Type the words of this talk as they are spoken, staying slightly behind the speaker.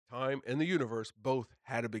time and the universe both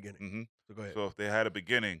had a beginning. Mhm. So go ahead. So if they had a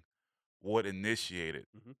beginning, what initiated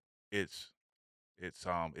Mhm, its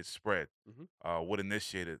its spread? mhm, What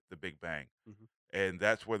initiated the Big Bang? mhm, And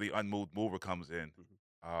that's where the unmoved mover comes in. mhm,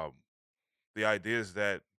 Um, the idea is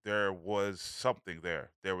that there was something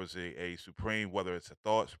there. There was a supreme, whether it's a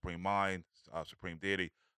thought, supreme mind, supreme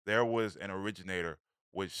deity. There was an originator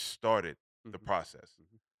which started the mhm, process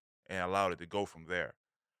mhm. and allowed it to go from there.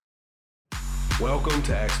 Welcome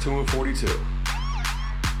to Acts 2 and 42.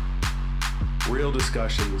 Real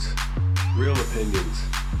discussions, real opinions,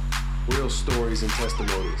 real stories and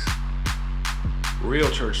testimonies, real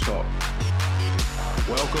church talk.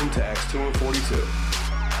 Welcome to Acts 2 and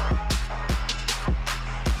 42.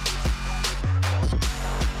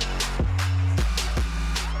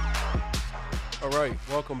 All right,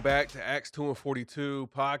 welcome back to Acts 2 and 42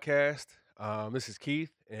 podcast. This is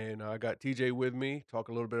Keith, and I got TJ with me, talk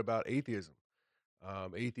a little bit about atheism.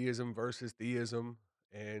 Atheism versus theism.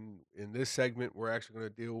 And in this segment, we're actually going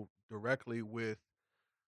to deal directly with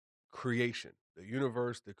creation, the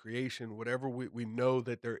universe, the creation, whatever we know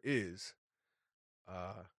that there is.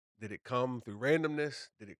 Uh, did it come through randomness?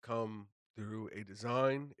 Did it come through a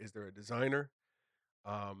design? Is there a designer?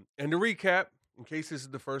 And to recap, in case this is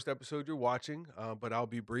the first episode you're watching, but I'll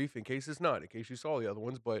be brief in case it's not, in case you saw the other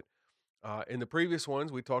ones. But in the previous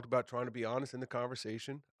ones, we talked about trying to be honest in the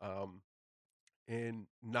conversation and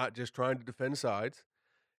not just trying to defend sides.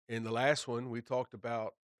 In the last one, we talked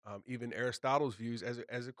about even Aristotle's views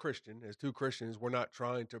as a Christian, as two Christians. We're not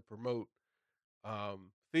trying to promote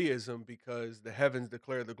theism because the heavens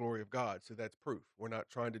declare the glory of God. So that's proof. We're not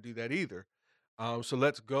trying to do that either. So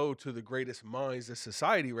let's go to the greatest minds that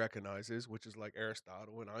society recognizes, which is like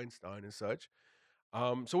Aristotle and Einstein and such.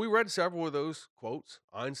 So we read several of those quotes.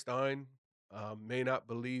 Einstein may not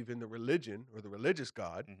believe in the religion or the religious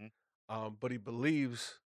God, Hmm. but he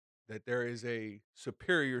believes that there is a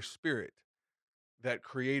superior spirit that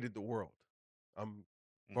created the world. I'm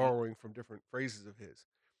Hmm. borrowing from different phrases of his.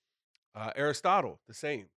 Aristotle, the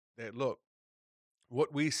same. That look,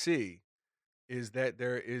 what we see is that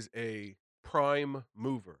there is a prime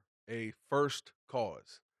mover, a first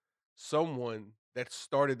cause, someone that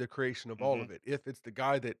started the creation of all Hmm. of it. If it's the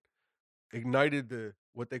guy that ignited the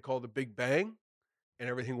what they call the Big Bang and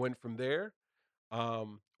everything went from there,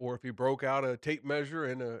 or if he broke out a tape measure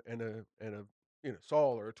and a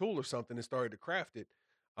saw or a tool or something and started to craft it,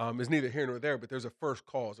 is neither here nor there. But there's a first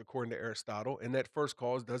cause according to Aristotle, and that first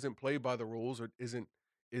cause doesn't play by the rules or isn't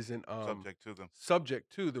Subject to them.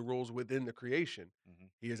 subject to the rules within the creation. Hmm.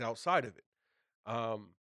 He is outside of it.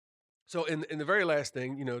 Um, so in the very last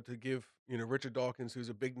thing, to give Richard Dawkins, who's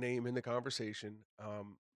a big name in the conversation,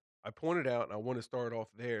 I pointed out, and I want to start off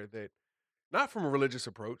there that not from a religious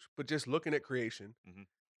approach, but just looking at creation. Hmm.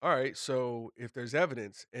 All right, so if there's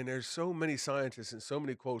evidence, and there's so many scientists and so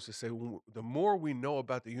many quotes that say the more we know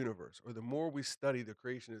about the universe or the more we study the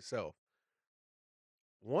creation itself,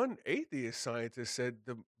 one atheist scientist said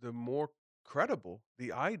the more credible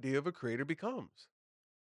the idea of a creator becomes.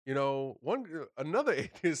 Another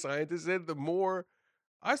atheist scientist said the more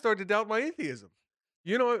I start to doubt my atheism.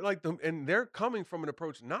 And they're coming from an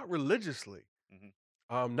approach not religiously,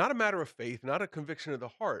 Hmm. not a matter of faith, not a conviction of the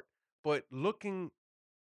heart, but looking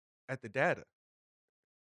at the data,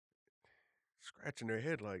 scratching their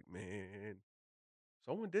head like, man,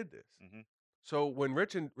 someone did this. Hmm. So when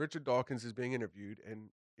Richard Dawkins is being interviewed, and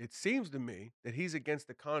it seems to me that he's against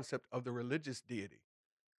the concept of the religious deity.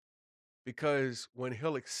 Because when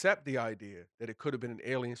he'll accept the idea that it could have been an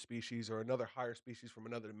alien species or another higher species from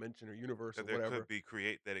another dimension or universe or That there could whatever, be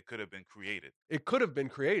create that it could have been created. it could have been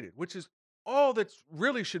created, which is all that's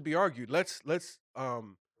really should be argued. Let's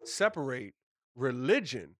separate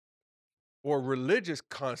religion or religious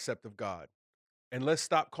concept of God, and let's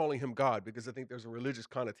stop calling him God because I think there's a religious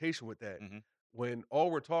connotation with that. Hmm. When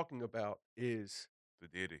all we're talking about is The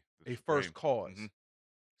deity, the a first supreme. Hmm. cause,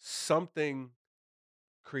 something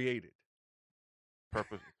created.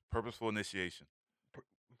 Purposeful initiation. Pur-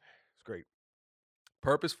 It's great.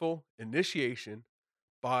 Purposeful initiation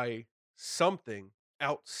by something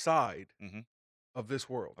outside Hmm. of this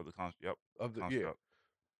world. Of the con. Yep. Of the yeah. Construct.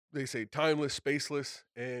 They say timeless, spaceless,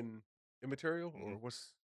 and immaterial, Hmm. or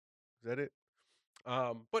is that it?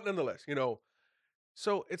 But nonetheless,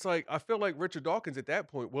 so it's like I feel like Richard Dawkins at that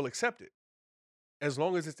point will accept it as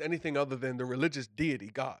long as it's anything other than the religious deity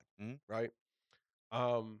God, Hmm. right?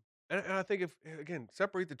 And I think if again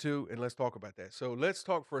separate the two and let's talk about that. So let's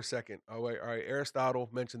talk for a second. All right. Aristotle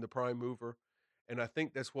mentioned the prime mover, and I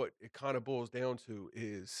think that's what it kind of boils down to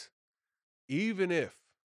is even if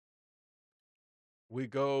we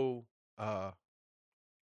go uh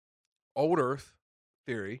old Earth,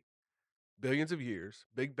 theory, billions of years,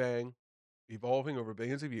 Big Bang, evolving over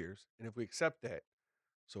billions of years, and if we accept that,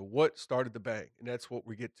 so what started the bang? And that's what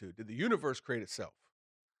we get to. Did the universe create itself?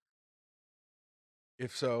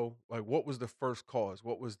 If so, like what was the first cause?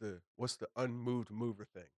 What's the unmoved mover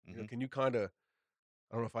thing? Hmm. Can you kind of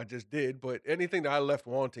I don't know if I just did, but anything that I left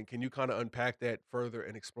wanting, can you kind of unpack that further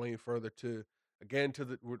and explain further to again to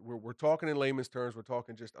the we're talking in layman's terms, we're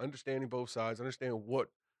talking just understanding both sides, understanding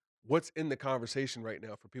what's in the conversation right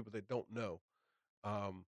now for people that don't know.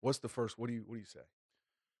 What's the first what do you say?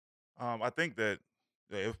 I think that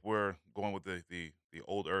if we're going with the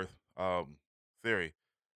old Earth theory,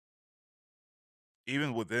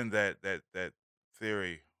 even within that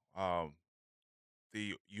theory, um,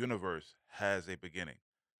 the universe has a beginning,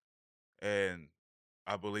 and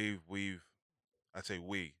I believe I say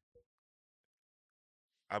we,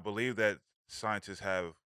 I believe that scientists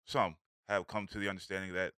some have come to the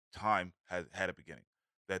understanding that time has had a beginning,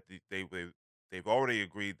 that they've already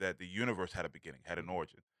agreed that the universe had a beginning, had an Mhm.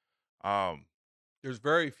 origin. Um, There's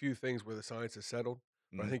very few things where the science is settled,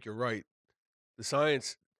 but I mhm, think you're right. The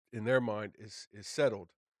science in their mind is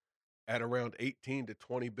settled at around 18 to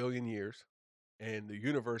 20 billion years, and the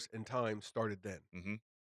universe and time started then. mhm,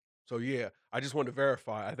 So yeah, I just wanted to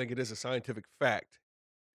verify. I think it is a scientific fact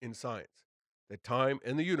in science that time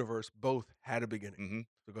and the universe both had a beginning. mhm.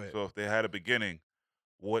 So go ahead. So if they had a beginning,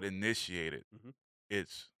 what initiated Mhm,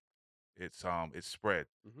 its its spread?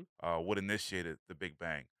 mhm, What initiated the Big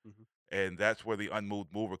Bang? mhm, And that's where the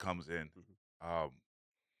unmoved mover comes in. mhm, Um,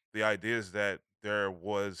 the idea is that there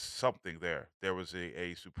was something there. There was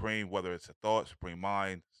a supreme, whether it's a thought, supreme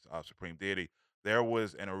mind, supreme deity. There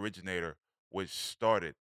was an originator which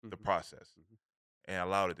started the mhm, process mhm. and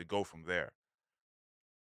allowed it to go from there.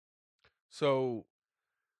 So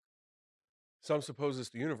some suppose it's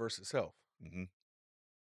the universe itself. Hmm.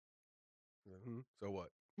 Mhm. So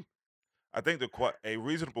what? I think a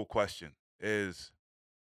reasonable question is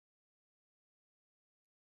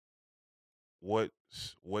what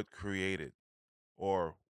created,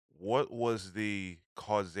 or what was the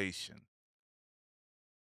causation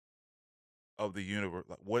of the universe?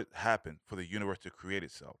 Like, what happened for the universe to create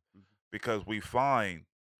itself? Mhm. Because we find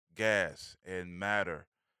gas and matter,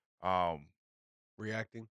 um,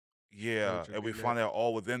 Reacting. Is that yeah, what you're and we getting at? find that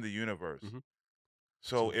all within the universe. Mhm.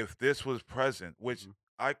 So So if this was present, which mhm.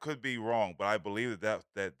 I could be wrong, but I believe that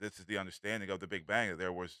this is the understanding of the Big Bang, that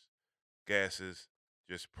there was gases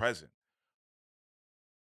just present.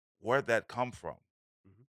 Where'd that come from?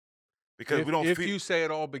 Mhm. Because If you say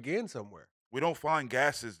it all began somewhere. we don't find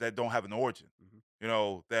gases that don't have an origin,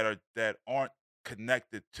 Mhm, that aren't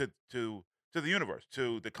connected to the universe, mhm.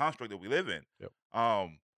 to the construct that we live in. Yep.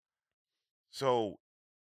 Um, so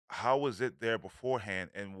how was it there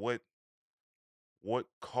beforehand, and what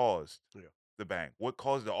caused Yeah. the bang? What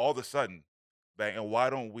caused the all of a sudden bang, and why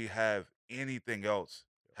don't we have anything else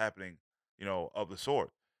Yep. happening, of the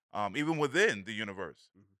sort? Even within the universe.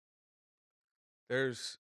 Mhm.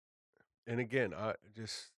 There's and again,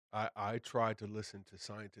 I try to listen to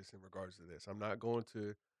scientists in regards to this. I'm not going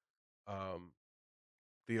to um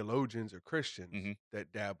theologians or Christians Hmm.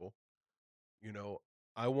 that dabble, you know.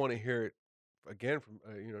 I want to hear it again from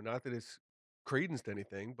not that it's credence to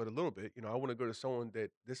anything, but a little bit, I want to go to someone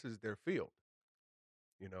that this is their field,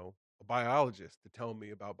 a biologist to tell me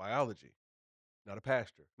about biology, not a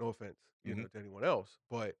pastor. No offense, Hmm. to anyone else,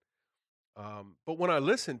 but when I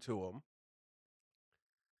listen to them,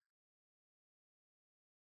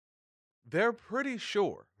 they're pretty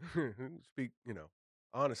sure. Speak,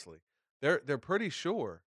 honestly, they're pretty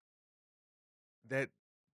sure that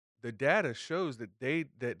the data shows that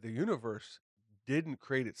the universe didn't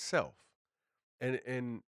create itself,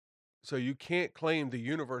 and so you can't claim the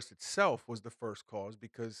universe itself was the first cause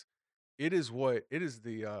because it is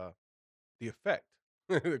the effect,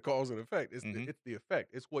 the cause and effect. Hmm. It's the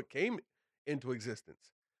effect. It's what came into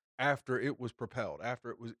existence after it was propelled,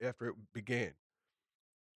 after it began.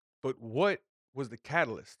 But what was the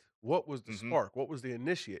catalyst? What was the Hmm. spark? What was the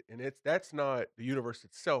initiate? And that's not the universe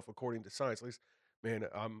itself, according to science. At least, man,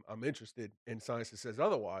 I'm interested in science that says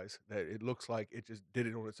otherwise. That it looks like it just did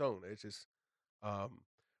it on its own. It's just, um,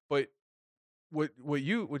 but what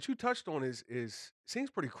you touched on is seems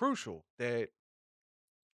pretty crucial that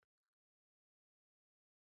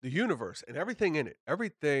the universe and everything in it,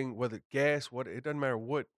 everything, whether gas, what it doesn't matter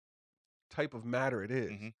what type of matter it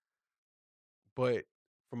is, Hmm. but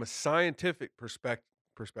from a scientific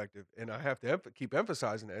perspective, and I have to keep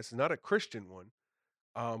emphasizing that it's not a Christian one,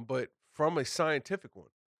 but from a scientific one,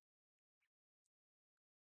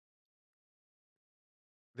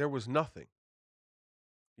 there was nothing.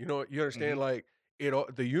 You understand, Hmm. like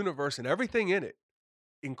the universe and everything in it.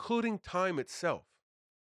 including time itself,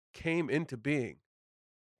 came into being,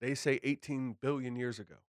 they say 18 billion years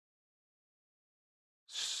ago.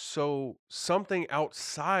 So something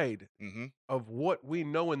outside Mhm. of what we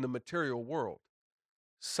know in the material world,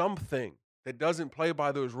 something that doesn't play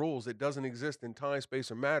by those rules, it doesn't exist in time,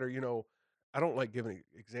 space, or matter. I don't like giving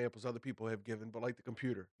examples other people have given, but like the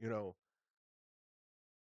computer, the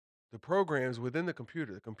programs within the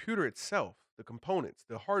computer itself, the components,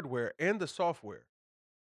 the hardware, and the software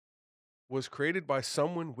was created by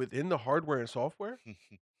someone within the hardware and software.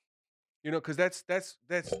 Because that's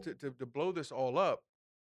to blow this all up.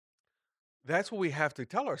 That's what we have to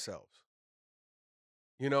tell ourselves.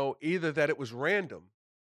 Either that it was random,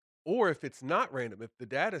 or if it's not random, if the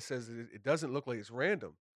data says that it doesn't look like it's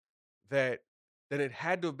random, that then it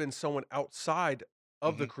had to have been someone outside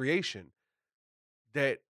of the Mhm. creation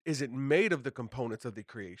that isn't made of the components of the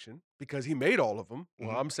creation because he made all of them. Well,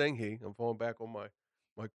 Mhm. I'm saying I'm falling back on my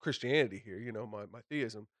Christianity here, my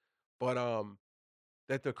theism, but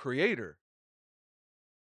that the creator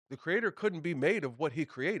couldn't be made of what he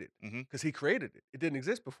created Mhm. because he created it. It didn't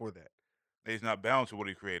exist before that. He's not bound to what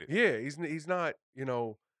he created. Yeah, he's not,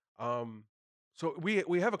 um so we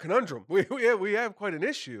have a conundrum. We have quite an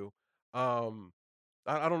issue. Um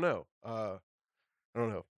I don't know. I don't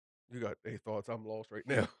know. You got any thoughts? I'm lost right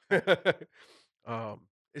now.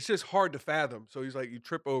 It's just hard to fathom. So he's like you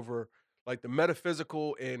trip over like the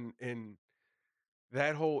metaphysical and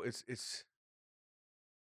that whole it's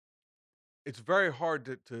very hard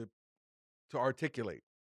to articulate.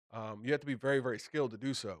 You have to be very, very skilled to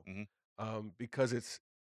do so. Mhm. Because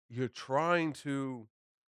you're trying to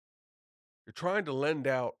you're trying to lend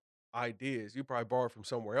out ideas. You probably borrowed from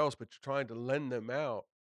somewhere else, but you're trying to lend them out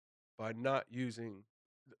by not using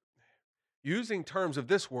terms of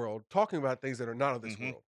this world, talking about things that are not of this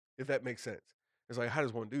Mhm. world, if that makes sense. It's like, how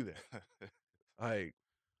does one do that? I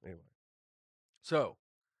Anyway. So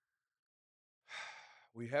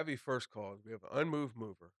we have a first cause, we have an unmoved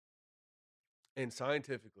mover, and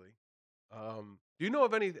scientifically, do you know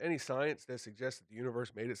of any science that suggests that the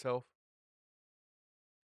universe made itself?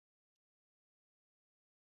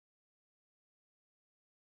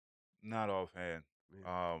 Not offhand.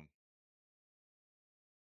 Yeah. Um,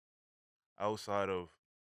 outside of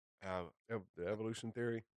uh, The evolution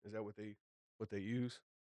theory is that what they use?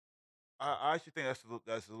 I actually think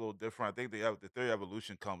that's a little different. I think the theory of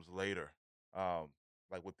evolution comes later. Um,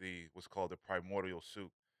 like with the what's called the primordial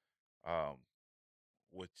soup, um,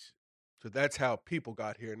 which So that's how people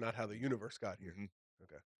got here, not how the universe got here. mhm.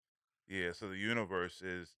 Okay. Yeah, so the universe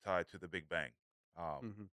is tied to the Big Bang,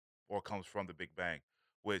 um, Mhm. or comes from the Big Bang,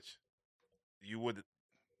 which you would,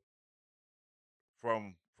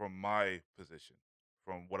 from my position,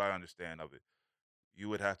 from what I understand of it, you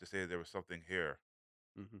would have to say there was something here,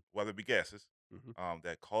 Mhm. whether it be gases, Mhm.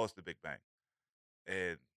 that caused the Big Bang,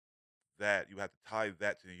 and that you have to tie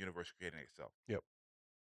that to the universe creating itself. Yep.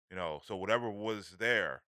 So whatever was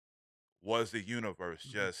there was the universe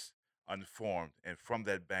Mhm. just unformed, and from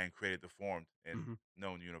that bang created the formed and Mhm.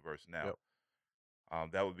 known universe now.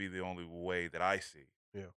 Yep. That would be the only way that I see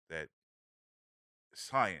Yeah. that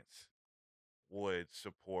science would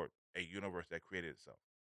support a universe that created itself.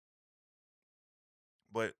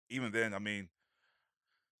 But even then, I mean,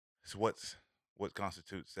 it's what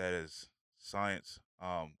constitutes that as science.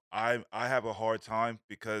 I have a hard time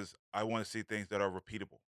because I want to see things that are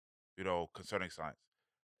repeatable, concerning science,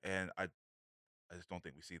 and I just don't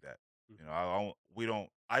think we see that. Mhm.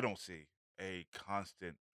 I don't see a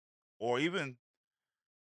constant or even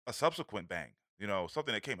a subsequent bang.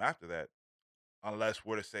 Something that came after that, unless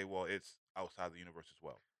we're to say, well, it's outside the universe as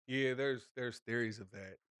well. Yeah, there's theories of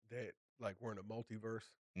that like we're in a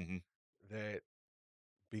multiverse Hmm. that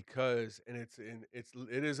because and it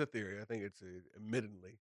is a theory. I think it's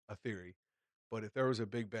admittedly a theory. But if there was a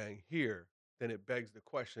big bang here, then it begs the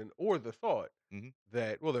question or the thought Hmm.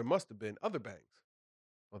 that well there must have been other bangs.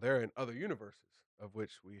 Well, they're in other universes of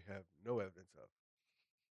which we have no evidence of.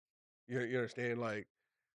 You understand like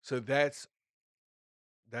so that's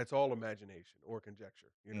all imagination or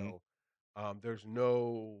conjecture, Hmm. There's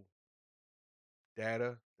no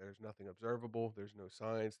data, there's nothing observable, there's no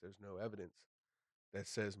science, there's no evidence that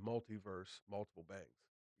says multiverse, multiple bangs,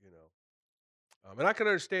 you know. And I can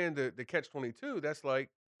understand the catch 22. That's like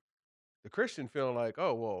the Christian feeling like,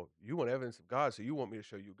 oh, well, you want evidence of God, so you want me to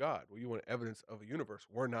show you God. Well, you want evidence of a universe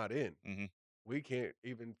we're not in. Hmm. We can't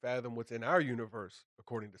even fathom what's in our universe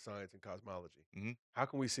according to science and cosmology. Hmm. How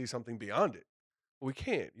can we see something beyond it? We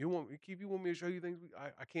can't. You want me to show you things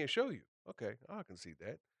I can't show you. Okay, I can see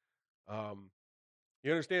that. Um,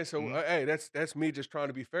 you understand? So Hmm. hey, that's me just trying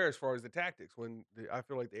to be fair as far as the tactics. I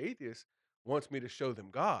feel like the atheists wants me to show them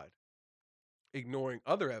God, ignoring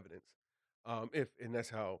other evidence. If and that's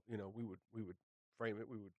how we would frame it.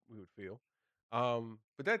 We would feel.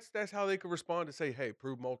 But that's how they could respond to say, "Hey,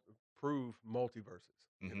 prove multiverses."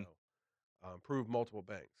 Mhm. Prove multiple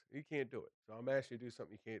banks. You can't do it. So I'm asking you to do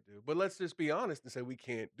something you can't do. But let's just be honest and say we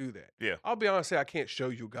can't do that. Yeah. I'll be honest, and say I can't show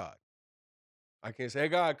you God. I can't say, "Hey,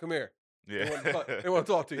 God, come here." They Yeah. want to talk. They want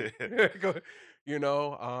to talk to you. Go-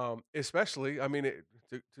 especially, I mean,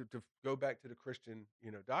 to go back to the Christian,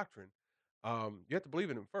 doctrine. You have to believe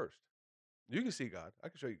in Him first. You can see God. I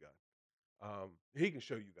can show you God. He can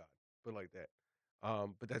show you God. Put it like that.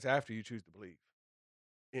 But that's after you choose to believe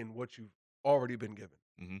in what you've already been given,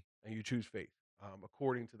 Mhm. and you choose faith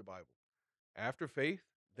according to the Bible. After faith,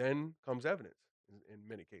 then comes evidence in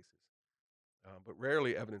many cases, but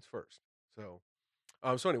rarely evidence first. So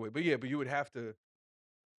anyway, but yeah, but you would have to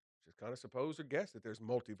just kind of suppose or guess that there's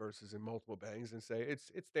multiverses and multiple bangs, and say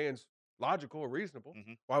it stands logical or reasonable.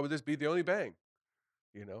 Mhm. Why would this be the only bang?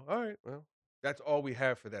 All right, well, that's all we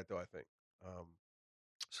have for that, though. I think. Um,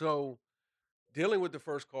 so dealing with the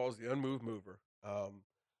first cause, the unmoved mover,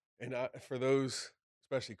 for those,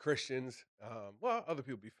 especially Christians, well, other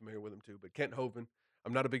people be familiar with him too, but Kent Hovind,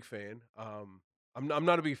 I'm not a big fan. I'm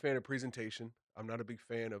not a big fan of presentation. I'm not a big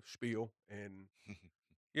fan of spiel, and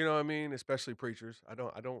you know what I mean, especially preachers. I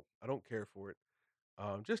don't care for it.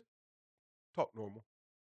 Just talk normal,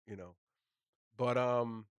 you know. But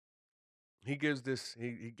he gave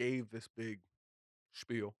this big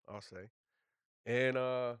spiel, I'll say,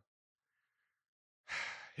 and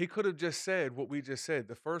he could have just said what we just said.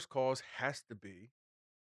 The first cause has to be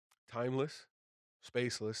timeless,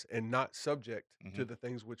 spaceless, and not subject to Mhm. the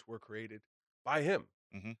things which were created by him.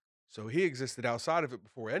 Mhm. So he existed outside of it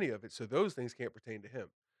before any of it. So those things can't pertain to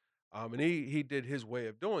him. And he did his way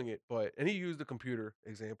of doing it, and he used the computer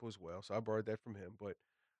example as well. So I borrowed that from him.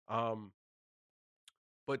 Um,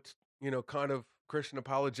 but kind of Christian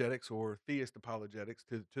apologetics or theist apologetics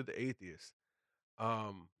to the atheists.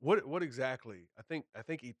 What exactly? I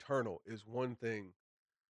think eternal is one thing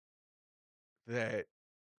that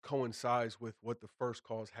coincides with what the first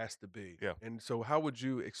cause has to be. Yeah. And so, how would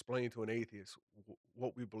you explain to an atheist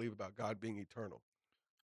what we believe about God being eternal?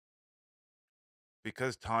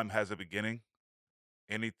 Because time has a beginning,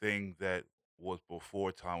 anything that was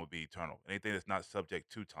before time would be eternal. Anything that's not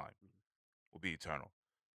subject to time Mhm, will be eternal.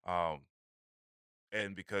 Um,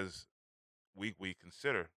 and because we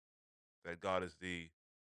consider that God is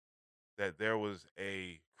that there was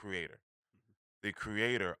a creator, mhm, the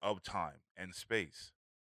creator of time and space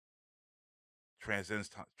transcends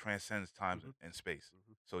times mhm, and space.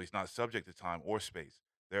 mhm, So he's not subject to time or space.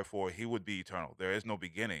 Therefore, he would be eternal. There is no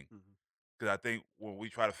beginning. mhm, Because I think when we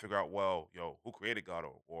try to figure out, well, who created God,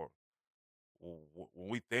 or when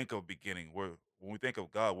we think of beginning, when we think of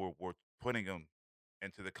God, we're putting him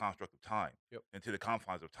into the construct of time, yep. into the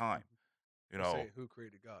confines of time. Mhm. You We're know, saying who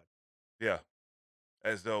created God? yeah,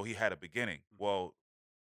 as though he had a beginning. Mhm, Well,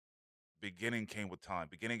 beginning came with time.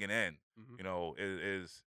 Beginning and end, mhm,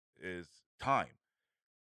 is time.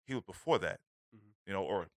 He was before that, mhm,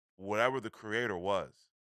 or whatever the creator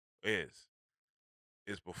is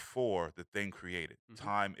is before the thing created. mhm,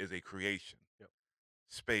 Time is a creation. yep.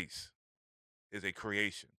 Space is a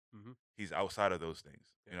creation. Mhm, He's outside of those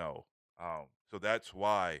things, yeah. So that's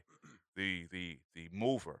why the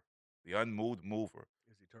mover, the unmoved mover,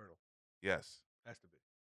 Is eternal. yes, Has to be.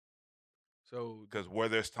 So the because where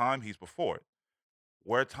there's time, he's before it.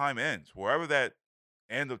 Where time ends, wherever that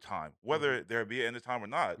end of time, mhm, whether there be an end of time or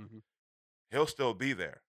not, mhm, he'll still be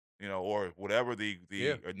there, or whatever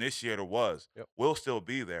yeah. the initiator was, Yep. will still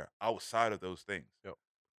be there outside of those things. Yep.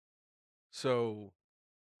 So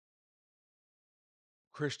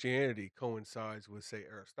Christianity coincides with, say,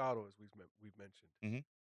 Aristotle, as we've mentioned, Hmm.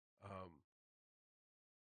 um,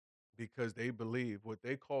 because they believe what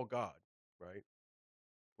they call God, right?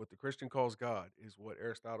 What the Christian calls God is what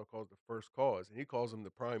Aristotle calls the first cause, and he calls him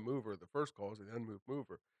the prime mover, the first cause, or the unmoved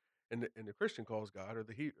mover, and the Christian calls God, or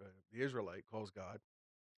the Israelite calls God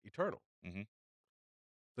eternal. Hmm.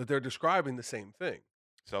 That they're describing the same thing.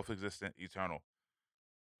 Self-existent, eternal.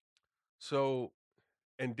 So,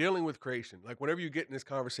 and dealing with creation, like whenever you get in this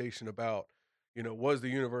conversation about, was the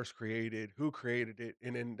universe created, who created it,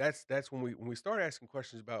 and then that's when we start asking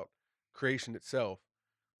questions about creation itself.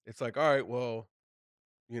 It's like, all right, well,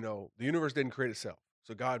 the universe didn't create itself.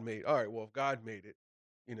 So God made, all right, well, if God made it,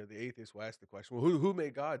 the atheist will ask the question, well, who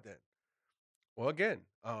made God then? Well, again,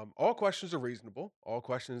 all questions are reasonable. All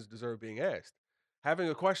questions deserve being asked. Having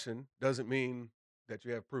a question doesn't mean that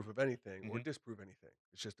you have proof of anything or Hmm. disprove anything.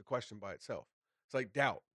 It's just a question by itself. It's like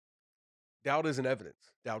doubt. Doubt isn't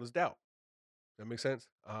evidence. Doubt is doubt. That makes sense?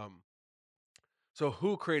 So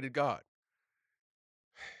who created God?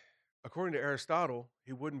 According to Aristotle,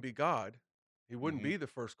 he wouldn't be God. He wouldn't Mhm. be the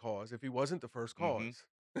first cause if he wasn't the first Mhm. cause.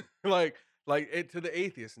 like it, to the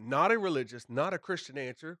atheist, not a religious, not a Christian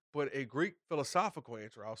answer, but a Greek philosophical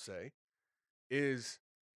answer, I'll say, is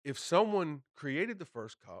if someone created the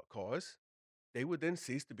first cause, they would then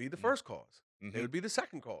cease to be the Mm. first cause. They Mhm. would be the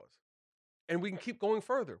second cause. And we can keep going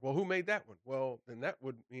further. Well, who made that one? Well, then that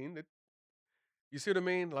would mean that you see what I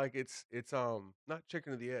mean? Like it's not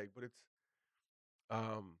chicken or the egg, but it's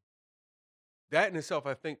um that in itself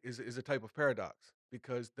I think is a type of paradox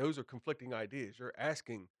because those are conflicting ideas. You're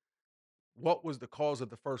asking what was the cause of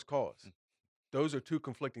the first cause? Mm. Those are two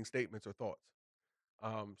conflicting statements or thoughts.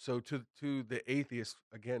 So to the atheist,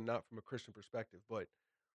 again, not from a Christian perspective, but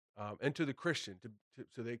and to the Christian,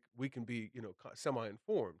 so they we can be semi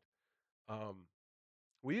informed. Um,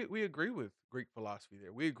 we agree with Greek philosophy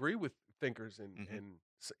there. We agree with thinkers Mhm. and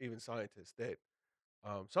even scientists that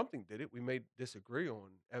something did it. We may disagree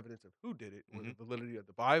on evidence of who did it or the Mhm. validity of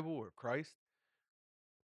the Bible or Christ,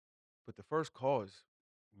 but the first cause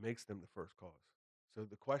makes them the first cause. So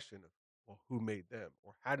the question of, well, who made them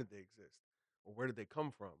or how did they exist or where did they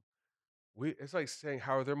come from? It's like saying,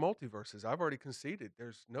 how are there multiverses? I've already conceded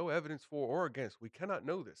there's no evidence for or against. We cannot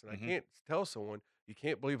know this. And I Mhm. can't tell someone you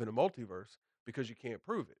can't believe in a multiverse because you can't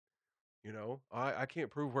prove it. I can't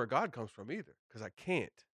prove where God comes from either because I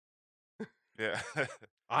can't. Yeah.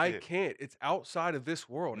 I Yeah. can't. It's outside of this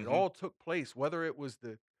world. It Mhm. all took place, whether it was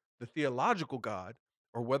the theological God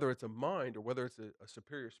or whether it's a mind or whether it's a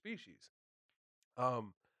superior species.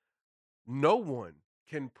 Um, no one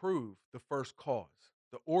can prove the first cause,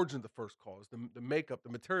 the origin of the first cause, the makeup, the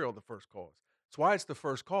material of the first cause. That's why it's the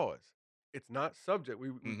first cause. It's not subject.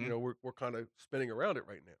 Mhm. We're kind of spinning around it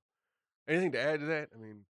right now. Anything to add to that? I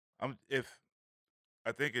mean, If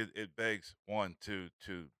I think it begs one to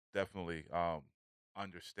definitely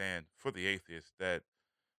understand for the atheist that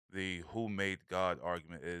the "who made God"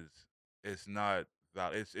 argument is not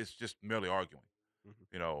valid. It's just merely arguing, mhm,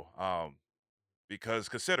 you know. Because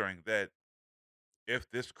considering that if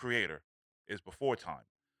this creator is before time,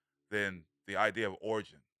 then the idea of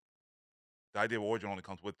origin only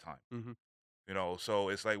comes with time. mhm, So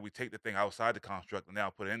it's like we take the thing outside the construct and now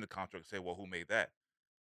put it in the construct and say, well, who made that?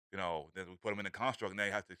 Then we put them in the construct and now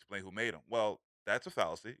you have to explain who made them. Well, that's a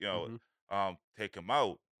fallacy. mhm, Take them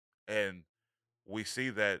out, and we see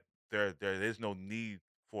that there is no need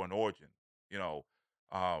for an origin. You know,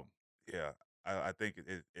 um, yeah, I think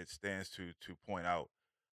it stands to point out,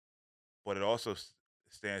 but it also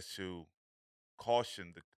stands to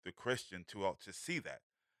caution the Christian to see that.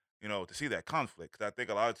 To see that conflict. Because I think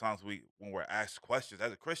a lot of times when we're asked questions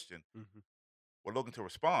as a Christian, mhm, we're looking to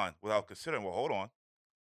respond without mhm, considering. Well, hold on,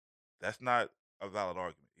 that's not a valid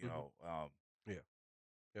argument. mhm. Yeah.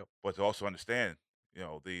 Yep. But to also understand,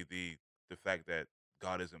 the fact that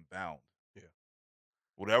God isn't bound. Yeah.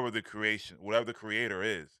 Whatever the creator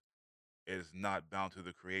is not bound to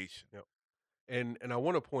the creation. Yep. And I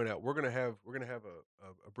want to point out we're gonna have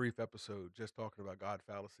a brief episode just talking about God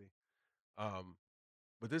fallacy. Um,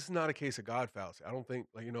 but this is not a case of God fallacy. I don't think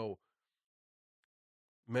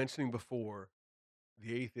mentioning before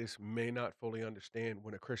the atheist may not fully understand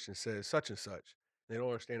when a Christian says such and such. They don't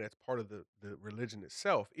understand that's part of the religion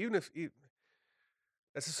itself. Even if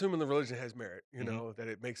that's assuming the religion has merit, Hmm. that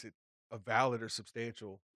it makes it a valid or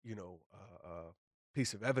substantial,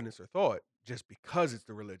 piece of evidence or thought just because it's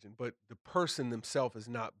the religion. But the person themselves is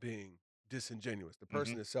not being disingenuous. The Hmm.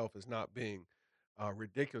 person itself is not being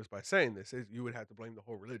ridiculous by saying this. You would have to blame the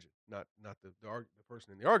whole religion, not the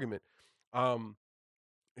person in the argument. Um,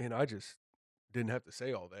 and I just didn't have to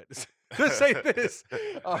say all that to say this.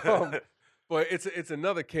 Um, but it's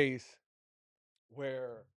another case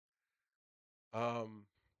where um,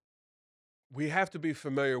 we have to be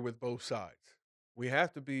familiar with both sides. We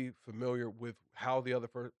have to be familiar with how the other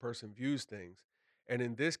person views things. And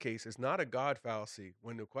in this case, it's not a God fallacy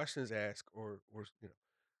when the question is asked, or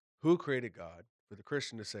who created God, for the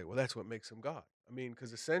Christian to say, well, that's what makes him God. I mean,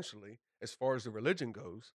 because essentially, as far as the religion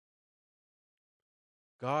goes,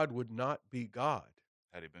 God would not be God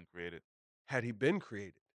Had he been created. had he been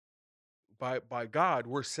created. By God,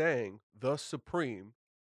 we're saying the supreme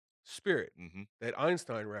spirit Hmm. that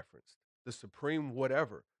Einstein referenced, the supreme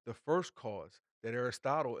whatever, the first cause that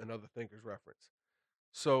Aristotle and other thinkers reference.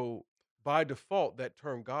 So by default, that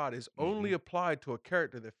term God is Hmm. only applied to a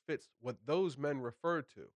character that fits what those men referred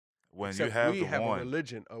to, When you except have we the have a one,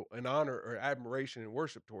 religion, an honor or admiration and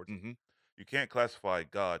worship towards it. hmm you can't classify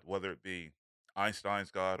God, whether it be Einstein's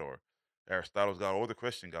God or Aristotle's God or the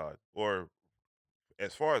Christian God, or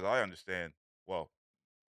as far as I understand. Well,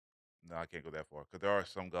 no, I can't go that far because there are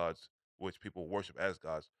some gods which people worship as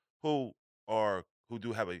gods, who who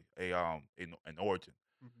do have an origin.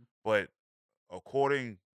 Mhm. But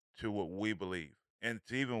according to what we believe, and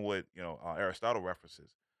to even what Aristotle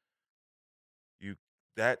references, you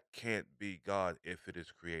that can't be God if it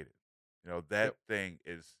is created. That Yep. thing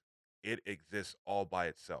is it exists all by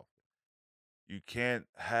itself. You can't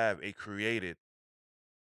have a created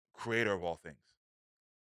creator of all things.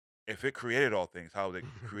 If it created all things, how is it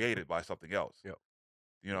created by something else? Yep.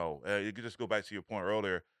 Yep. You could just go back to your point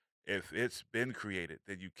earlier. If it's been created,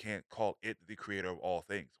 then you can't call it the creator of all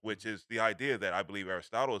things, which Mhm. is the idea that I believe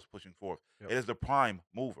Aristotle is pushing forth. Yep. It is the prime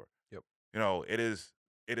mover. Yep. It is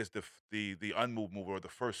the unmoved mover, or the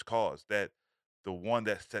first cause, that the one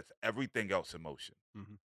that sets everything else in motion,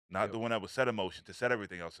 Mhm. not Yep. the one that was set in motion to set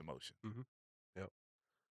everything else in motion. Mhm. Yep.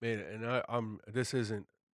 Man, and I'm this isn't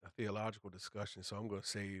a theological discussion, so I'm gonna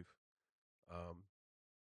save um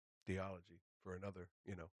theology for another,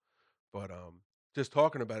 But just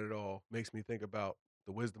talking about it all makes me think about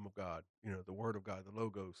the wisdom of God, the word of God, the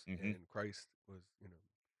logos, Hmm. and Christ was,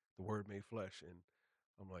 the word made flesh. And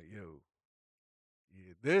I'm like, yo,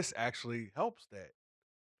 yeah, this actually helps that.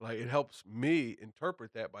 Like it helps me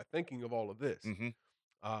interpret that by thinking of all of this. Hmm.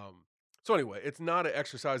 Um, so anyway, it's not an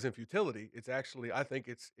exercise in futility. It's actually, I think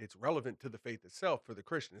it's relevant to the faith itself for the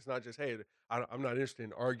Christian. It's not just, hey, I'm not interested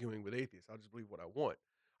in arguing with atheists. I'll just believe what I want.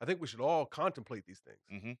 I think we should all contemplate these things.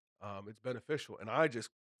 Hmm. It's beneficial. And I just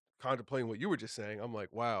contemplating what you were just saying. I'm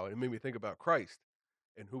like, wow, it made me think about Christ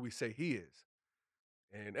and who we say He is.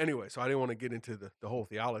 And anyway, so I didn't want to get into the whole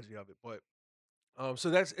theology of it, but so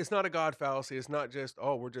that's it's not a God fallacy. It's not just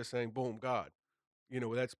oh, we're just saying boom, God.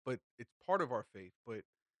 That's but it's part of our faith, but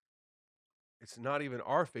it's not even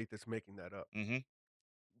our faith that's making that up. Hmm.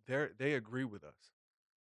 They agree with us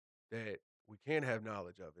that we can have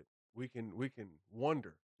knowledge of it. We can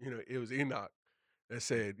wonder. It was Enoch that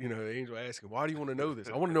said, the angel asked him, "Why do you want to know this?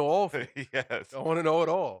 I want to know all things. I Yes. want to know it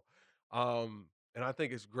all." And I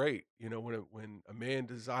think it's great, when a man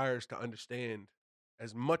desires to understand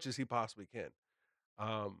as much as he possibly can.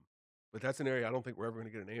 Um, but that's an area I don't think we're ever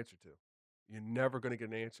going to get an answer to. You're never going to get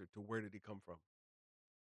an answer to where did he come from?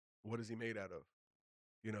 What is he made out of?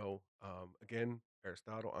 Again,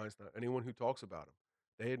 Aristotle, Einstein, anyone who talks about him,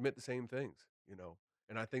 they admit the same things,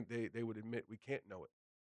 and I think they would admit we can't know it.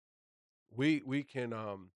 We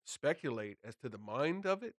can speculate as to the mind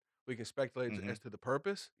of it. We can speculate Hmm. as to the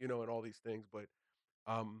purpose, and all these things, but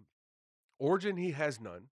um origin he has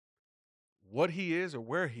none. What he is or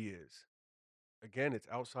where he is, again, it's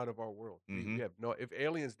outside of our world. We Hmm. have no if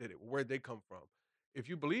aliens did it, where'd they come from? If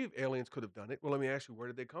you believe aliens could have done it, well, let me ask you, where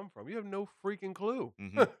did they come from? You have no freaking clue.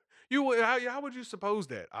 Hmm. How would you suppose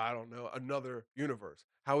that? I don't know. Another universe.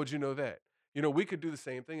 How would you know that? We could do the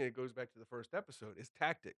same thing, and it goes back to the first episode. It's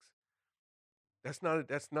tactics. That's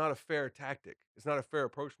not a fair tactic. It's not a fair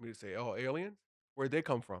approach for me to say, "Oh, aliens? Where'd they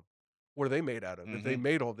come from? What are they made out of? If they Hmm.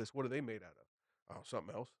 made all this, what are they made out of? Oh,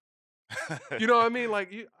 something else." You know what I mean?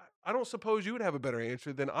 Like I don't suppose you would have a better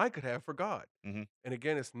answer than I could have for God. Hmm. And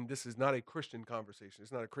again, this is not a Christian conversation.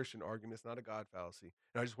 It's not a Christian argument. It's not a God fallacy.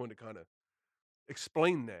 And I just wanted to kind of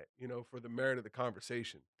explain that, for the merit of the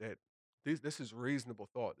conversation, that this is reasonable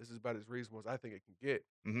thought. This is about as reasonable as I think it can get.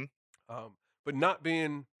 Hmm. But not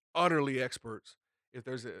being utterly experts. If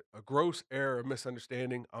there's a gross error or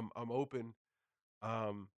misunderstanding, I'm open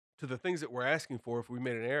to the things that we're asking for. If we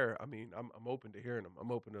made an error, I mean, I'm open to hearing them.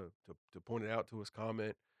 I'm open to point it out to us,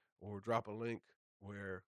 comment, or drop a link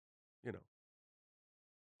where you know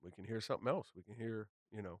we can hear something else. We can hear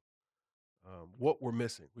what we're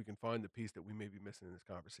missing. We can find the piece that we may be missing in this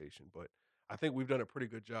conversation. But I think we've done a pretty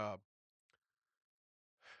good job,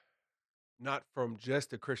 not from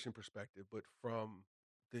just a Christian perspective, but from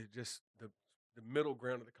the middle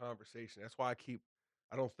ground of the conversation. That's why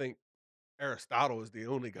I don't think Aristotle is the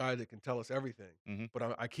only guy that can tell us everything, Hmm.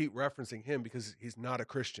 but I keep referencing him because he's not a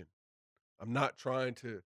Christian. I'm not trying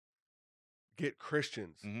to get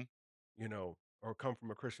Christians, Hmm. or come from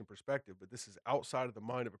a Christian perspective, but this is outside of the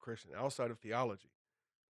mind of a Christian, outside of theology.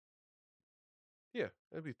 Yeah,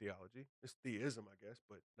 that'd be theology. It's theism, I guess,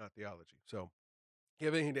 but not theology. So, you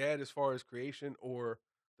have anything to add as far as creation or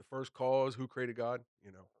the first cause, who created God?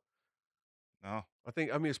 No.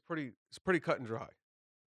 I mean it's pretty cut and dry.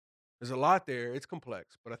 There's a lot there. It's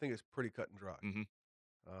complex, but I think it's pretty cut and dry. Hmm.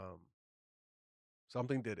 Um,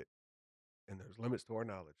 Something did it, and there's limits to our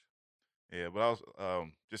knowledge. Yeah, but I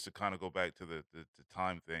was just to kind of go back to the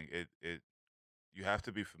time thing. It You have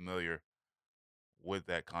to be familiar with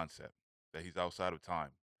that concept that he's outside of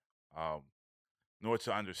time, um, in order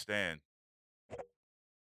to understand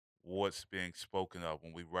what's being spoken of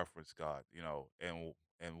when we reference God.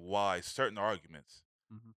 And why certain arguments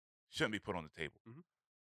Mhm. shouldn't be put on the table. Mhm.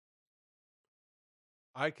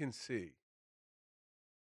 I can see,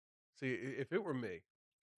 if it were me,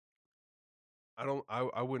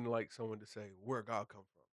 I wouldn't like someone to say, "Where God come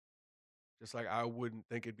from?" Just like I wouldn't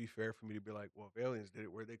think it'd be fair for me to be like, "Well, if aliens did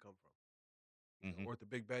it, where'd they come from?" Hmm. Or if the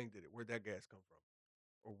Big Bang did it, where'd that gas come from?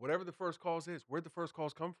 Or whatever the first cause is, where'd the first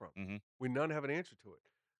cause come from? Hmm. We none have an answer to it.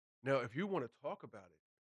 Now, if you wanna talk about it,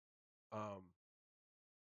 um,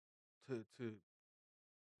 to to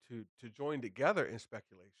to join together in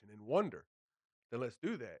speculation and wonder, then let's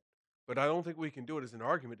do that. But I don't think we can do it as an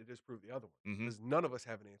argument to disprove the other one, Hmm. because none of us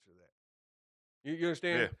have an answer to that. You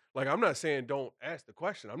understand? Yeah. Like, I'm not saying don't ask the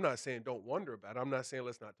question. I'm not saying don't wonder about it. I'm not saying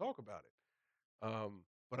let's not talk about it.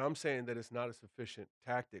 But I'm saying that it's not a sufficient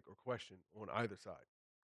tactic or question on either side,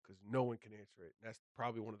 because no one can answer it. And that's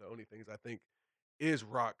probably one of the only things I think is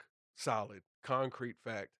rock solid, concrete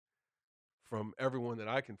fact from everyone that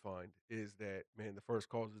I can find is that, man, the first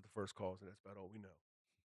cause is the first cause, and that's about all we know.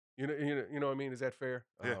 You know what I mean? Is that fair?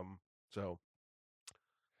 Yeah. So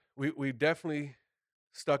we definitely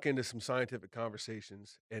stuck into some scientific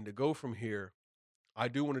conversations, and to go from here, I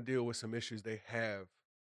do want to deal with some issues they have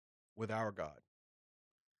with our God.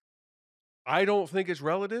 I don't think it's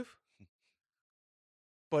relative,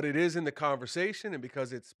 but it is in the conversation, and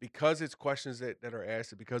because it's questions that are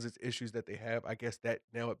asked, and because it's issues that they have, I guess that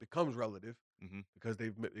now it becomes relative Hmm. because they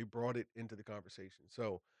brought it into the conversation.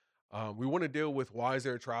 So we want to deal with why is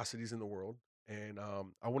there atrocities in the world, and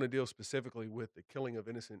I want to deal specifically with the killing of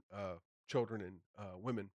innocent children and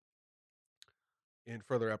women in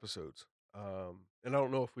further episodes. And I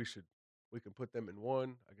don't know if we can put them in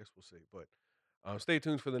one. I guess we'll see. But stay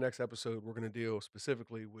tuned for the next episode. We're going to deal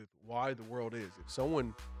specifically with why the world is. If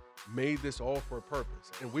someone made this all for a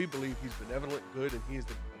purpose, and we believe he's benevolent, good, and he is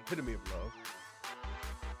the epitome of love,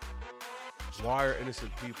 why are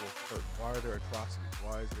innocent people hurt? Why are there atrocities?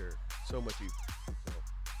 Why is there so much evil?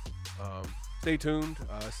 So, stay tuned.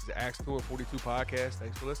 This is the Acts 2 and 42 podcast.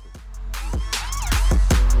 Thanks for listening.